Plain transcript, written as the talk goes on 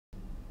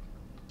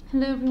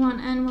Hello everyone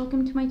and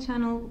welcome to my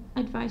channel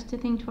Advice to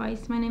Think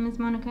Twice. My name is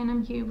Monica and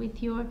I'm here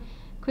with your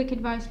quick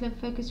advice love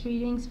focus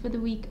readings for the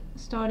week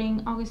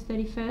starting August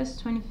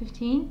 31st,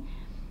 2015.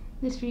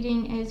 This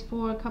reading is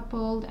for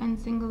coupled and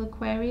single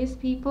Aquarius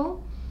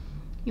people.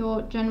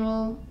 Your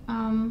general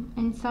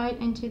insight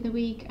into the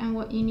week and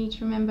what you need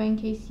to remember in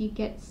case you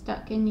get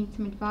stuck and need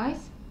some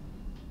advice.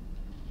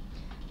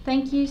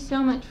 Thank you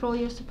so much for all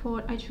your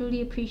support. I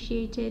truly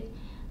appreciate it.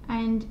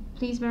 And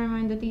please bear in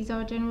mind that these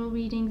are general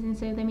readings and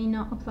so they may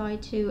not apply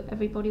to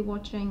everybody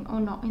watching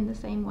or not in the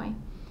same way.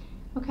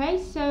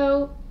 Okay,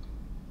 so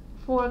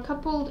for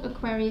coupled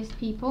Aquarius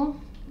people,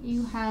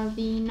 you have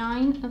the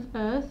Nine of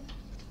Earth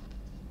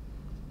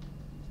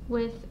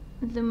with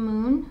the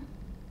Moon.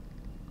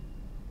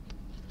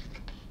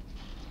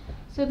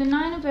 So the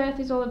Nine of Earth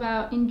is all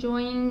about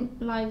enjoying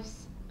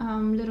life's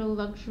little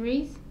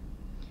luxuries.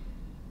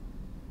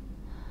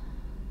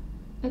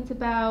 It's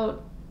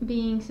about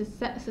being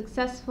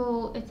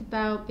successful, it's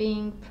about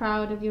being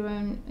proud of your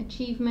own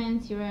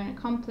achievements, your own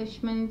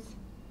accomplishments.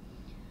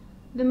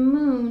 The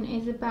Moon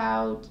is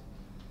about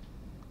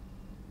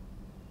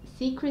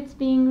secrets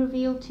being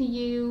revealed to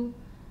you,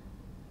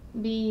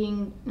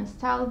 being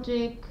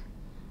nostalgic.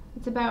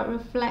 It's about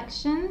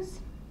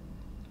reflections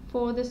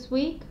for this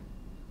week.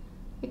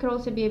 It could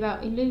also be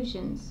about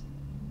illusions.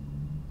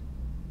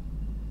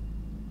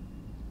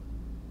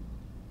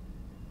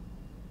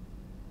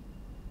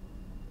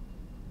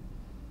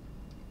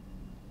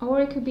 Or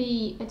it could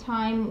be a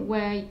time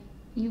where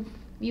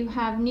you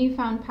have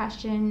newfound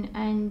passion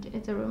and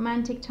it's a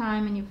romantic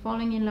time and you're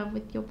falling in love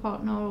with your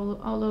partner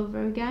all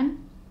over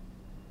again.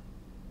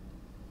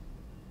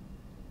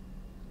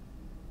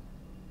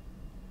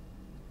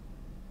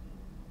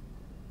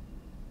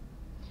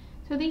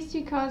 So these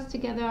two cards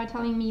together are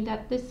telling me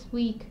that this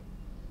week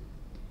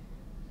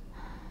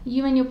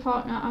you and your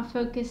partner are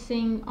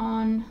focusing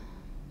on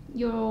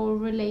your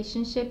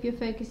relationship. You're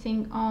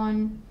focusing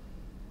on,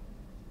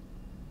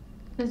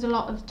 there's a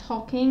lot of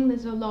talking,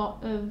 there's a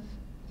lot of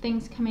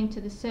things coming to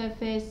the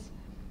surface,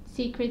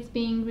 secrets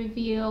being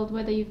revealed,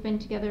 whether you've been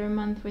together a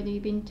month, whether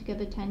you've been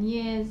together 10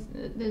 years,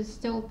 there's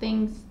still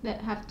things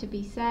that have to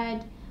be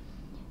said.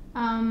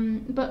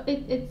 But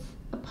it's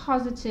a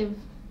positive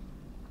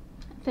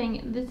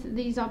thing.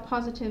 These are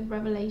positive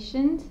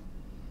revelations.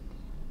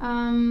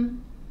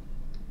 And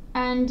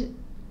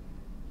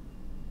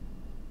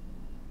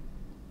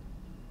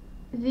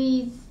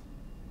this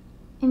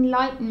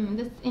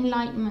enlightenment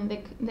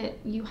that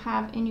you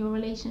have in your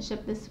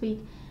relationship this week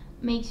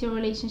makes your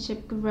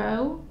relationship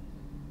grow.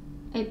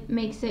 It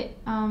makes it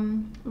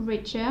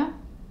richer,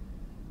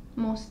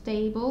 more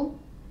stable,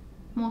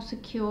 more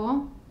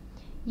secure.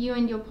 You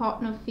and your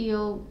partner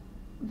feel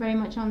very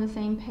much on the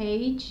same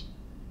page,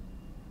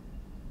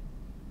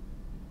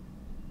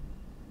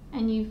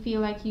 and you feel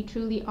like you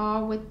truly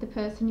are with the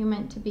person you're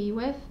meant to be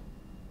with.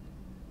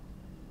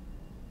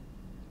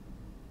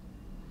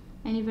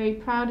 And you're very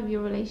proud of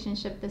your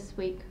relationship this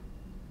week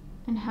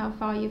and how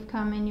far you've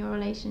come in your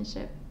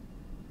relationship.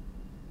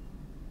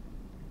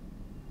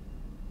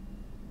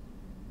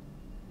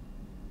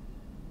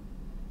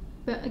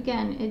 But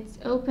again, it's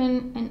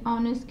open and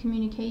honest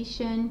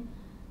communication,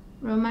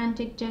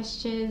 romantic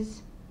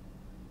gestures,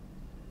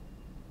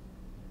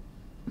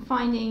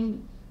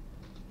 finding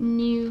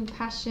new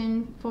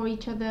passion for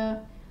each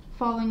other,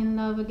 falling in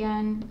love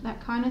again,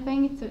 that kind of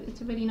thing. It's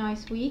a really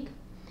nice week.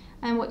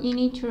 And what you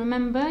need to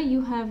remember,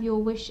 you have your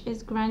wish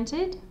is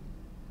granted.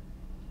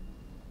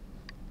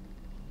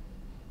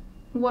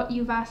 What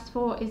you've asked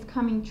for is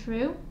coming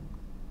true.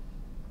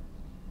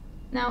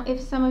 Now, if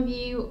some of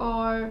you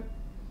are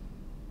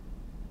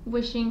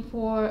wishing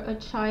for a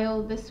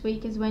child, this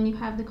week is when you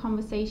have the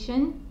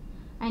conversation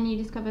and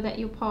you discover that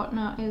your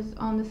partner is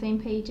on the same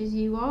page as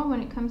you are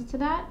when it comes to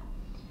that.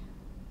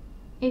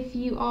 If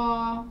you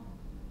are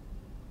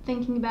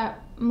thinking about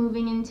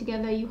moving in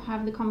together, you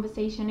have the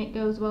conversation, it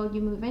goes well,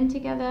 you move in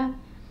together.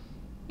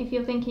 If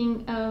you're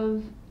thinking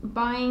of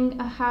buying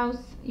a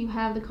house, you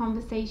have the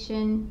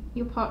conversation,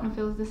 your partner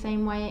feels the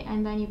same way,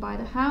 and then you buy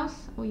the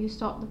house or you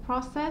start the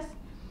process.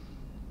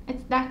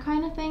 It's that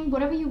kind of thing.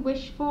 Whatever you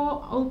wish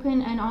for,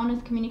 open and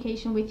honest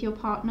communication with your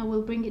partner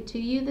will bring it to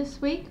you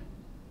this week.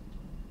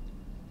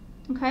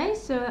 Okay,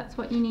 so that's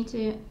what you need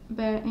to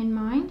bear in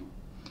mind.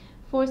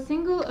 For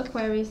single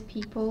Aquarius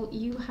people,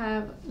 you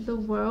have the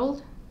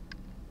World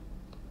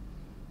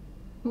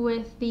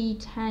with the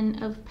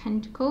Ten of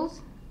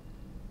Pentacles.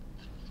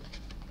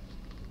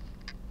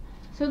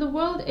 So the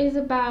World is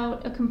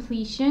about a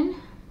completion.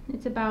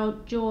 It's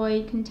about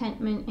joy,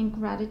 contentment, and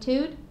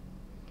gratitude.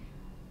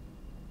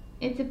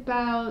 It's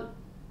about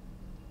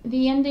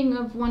the ending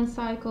of one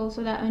cycle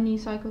so that a new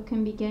cycle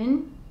can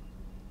begin.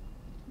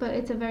 But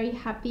it's a very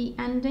happy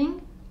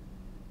ending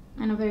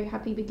and a very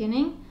happy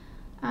beginning.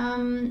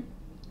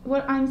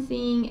 What I'm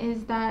seeing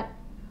is that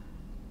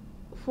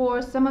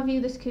for some of you,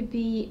 this could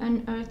be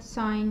an earth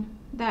sign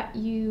that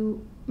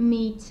you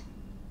meet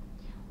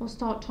or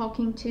start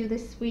talking to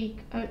this week.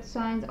 Earth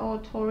signs are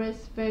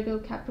Taurus, Virgo,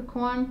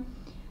 Capricorn.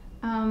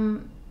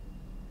 And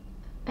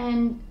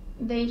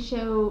they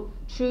show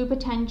true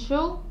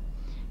potential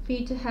for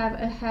you to have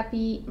a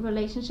happy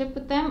relationship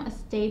with them, a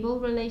stable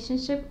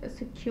relationship, a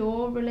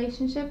secure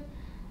relationship,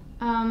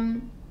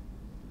 someone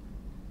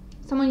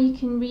you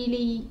can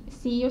really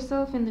see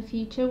yourself in the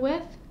future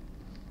with.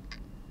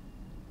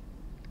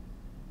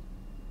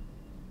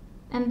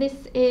 And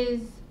this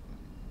is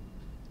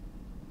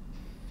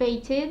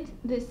fated.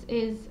 This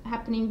is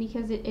happening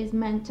because it is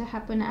meant to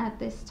happen at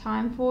this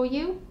time for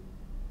you.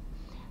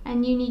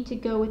 And you need to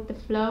go with the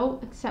flow,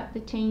 accept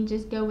the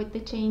changes, go with the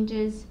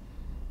changes,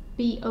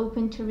 be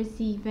open to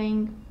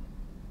receiving,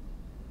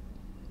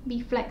 be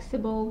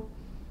flexible.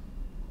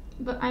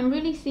 But I'm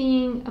really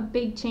seeing a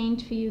big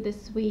change for you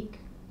this week.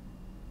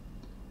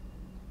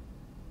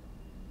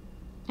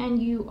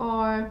 And you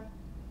are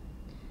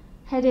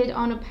headed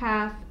on a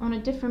path, on a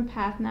different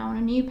path now, on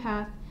a new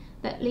path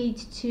that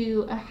leads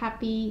to a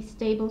happy,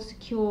 stable,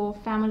 secure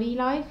family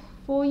life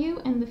for you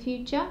in the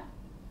future.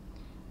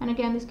 And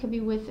again, this could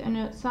be with an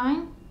earth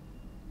sign.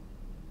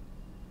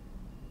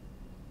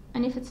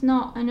 And if it's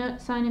not an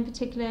earth sign in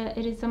particular,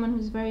 it is someone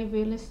who's very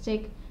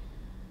realistic,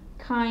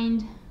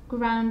 kind,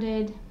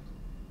 grounded,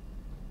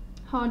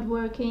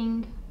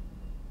 hardworking,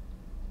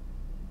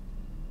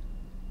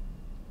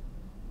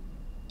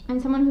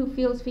 and someone who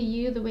feels for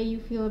you the way you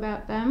feel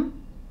about them.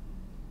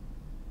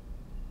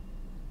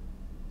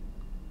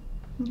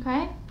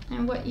 Okay,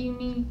 and what you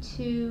need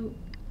to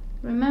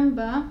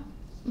remember,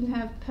 you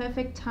have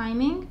perfect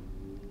timing.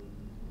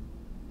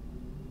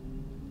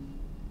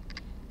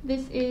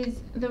 This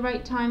is the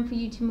right time for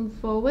you to move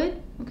forward.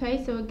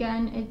 Okay, so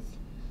again, it's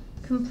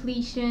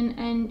completion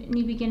and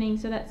new beginning,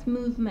 so that's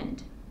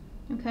movement.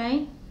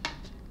 Okay,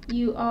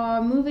 you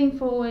are moving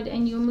forward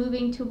and you're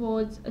moving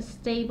towards a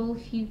stable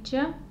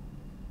future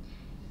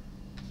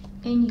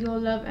in your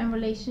love and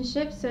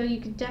relationship. So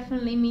you could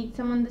definitely meet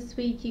someone this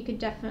week. You could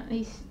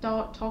definitely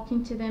start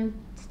talking to them,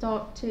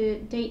 start to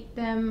date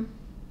them,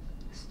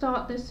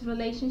 start this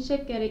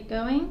relationship, get it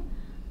going,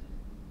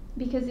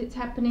 because it's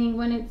happening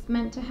when it's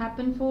meant to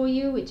happen for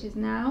you, which is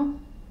now.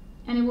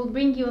 And it will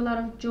bring you a lot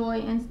of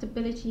joy and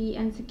stability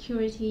and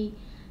security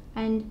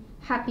and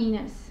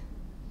happiness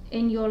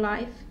in your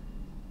life.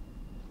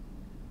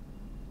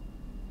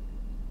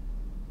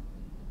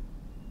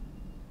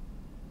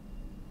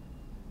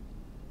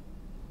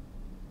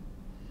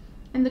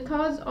 And the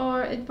cards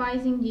are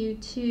advising you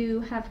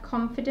to have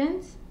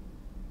confidence,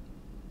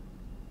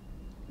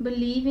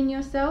 believe in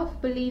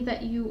yourself, believe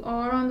that you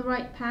are on the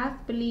right path,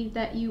 believe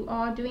that you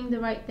are doing the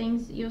right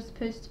things that you're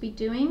supposed to be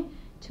doing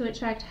to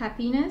attract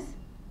happiness.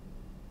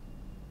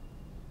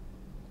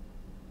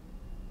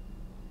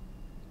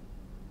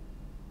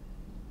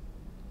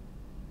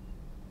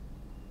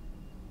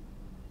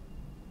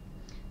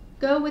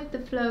 Go with the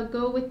flow,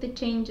 go with the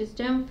changes,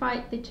 don't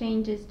fight the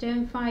changes,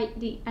 don't fight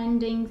the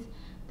endings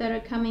that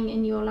are coming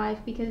in your life,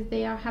 because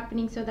they are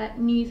happening so that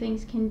new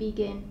things can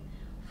begin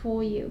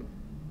for you.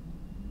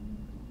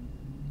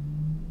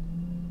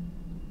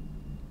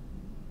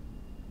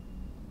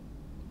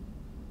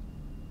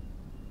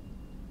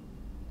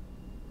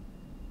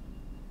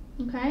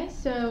 Okay,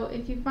 so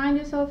if you find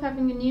yourself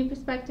having a new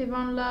perspective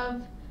on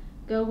love,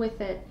 go with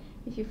it.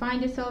 If you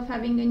find yourself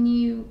having a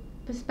new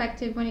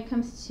perspective when it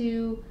comes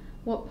to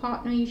what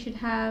partner you should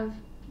have,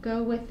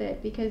 go with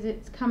it, because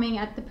it's coming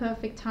at the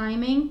perfect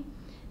timing,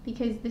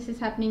 because this is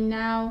happening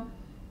now,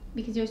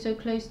 because you're so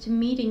close to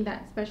meeting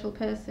that special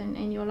person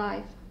in your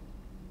life.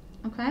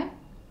 Okay,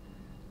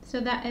 so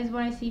that is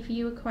what I see for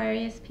you,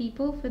 Aquarius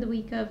people, for the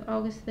week of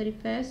August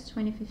 31st,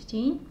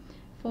 2015,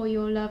 for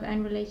your love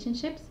and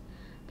relationships.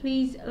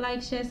 Please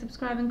like, share,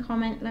 subscribe and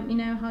comment. Let me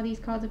know how these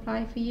cards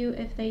apply for you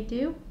if they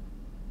do.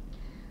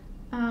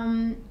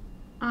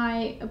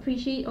 I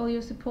appreciate all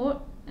your support.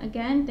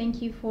 Again,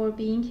 thank you for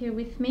being here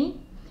with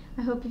me.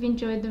 I hope you've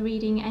enjoyed the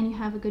reading and you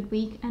have a good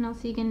week, and I'll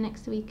see you again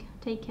next week.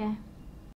 Take care.